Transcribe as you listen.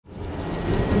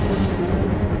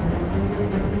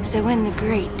So when the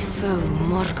great foe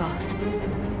Morgoth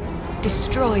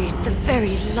destroyed the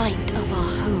very light of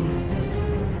our home,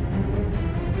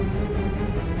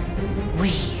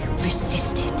 we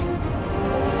resisted.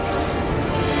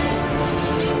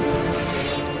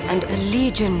 And a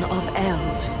legion of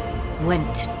elves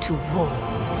went to war.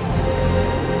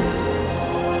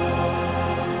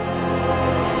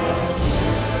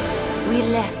 We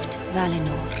left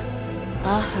Valinor,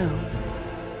 our home,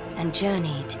 and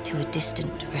journeyed to a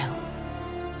distant realm.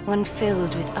 One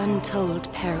filled with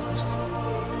untold perils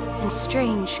and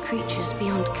strange creatures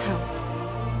beyond count.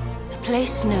 A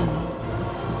place known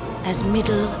as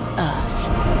Middle-earth.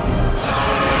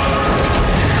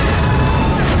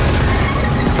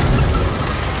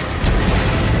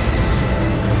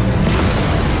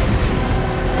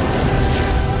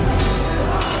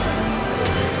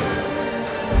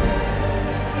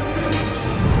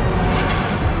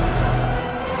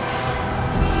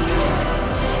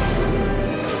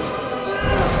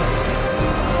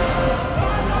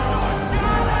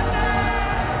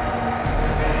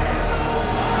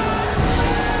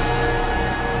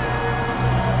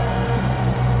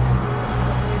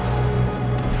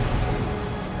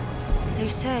 They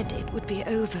said it would be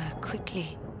over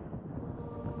quickly.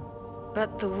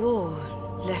 But the war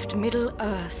left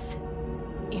Middle-earth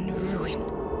in ruin.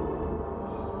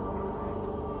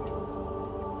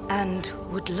 And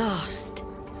would last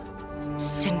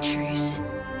centuries.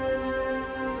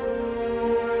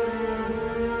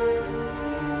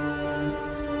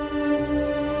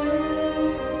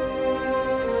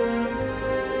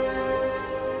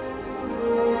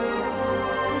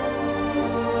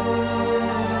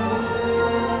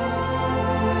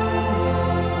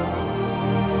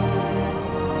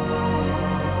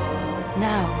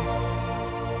 Now,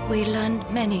 we learned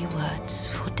many words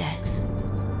for death.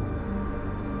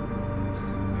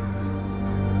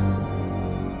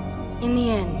 In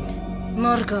the end,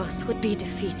 Morgoth would be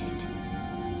defeated,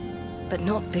 but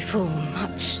not before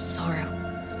much sorrow.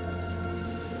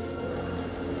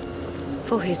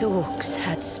 For his orcs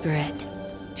had spread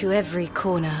to every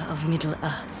corner of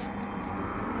Middle-earth,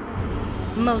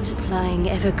 multiplying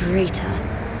ever greater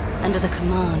under the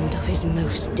command of his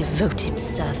most devoted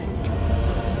servant,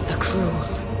 a cruel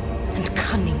and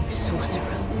cunning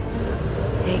sorcerer.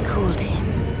 They called him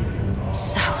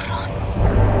Sauron.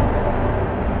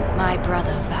 My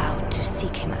brother vowed to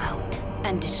seek him out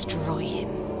and destroy him.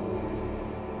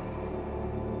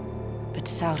 But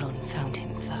Sauron found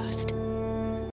him first.